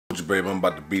You, baby, I'm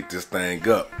about to beat this thing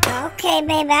up. Okay,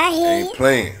 baby, I hear you. Ain't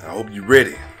playing. I hope you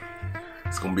ready.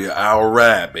 It's gonna be an hour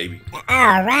ride, baby. All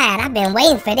right, I've been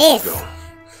waiting for this. Go.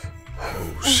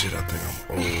 Oh shit, I think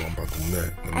I'm about to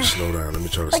nut. Let me slow down. Let me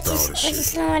try to stall this shit. What you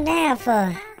slowing down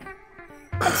for?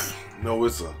 No,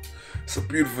 it's a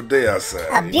beautiful day outside.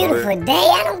 A beautiful day?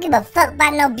 I don't give a fuck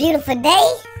about no beautiful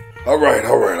day. All right.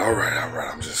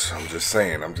 I'm just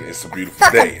saying. It's a beautiful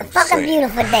day. Fuck a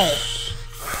beautiful day.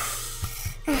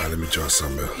 All right, let me try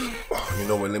something else. Oh, you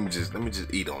know what? Let me just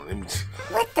eat on it.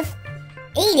 What the?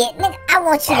 Eat it, nigga. I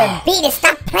want you to beat it.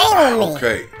 Stop playing with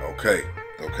me.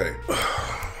 Okay.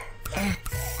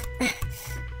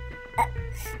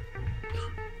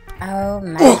 Oh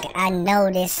my God, I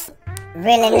know this.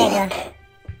 Really, nigga?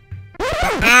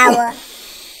 An hour,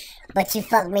 but you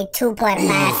fucked me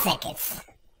 2.5 seconds.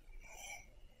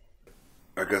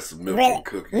 I got some milk Really? and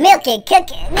cookies. Milk and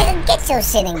cookies? Nigga, get your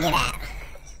shit and get out.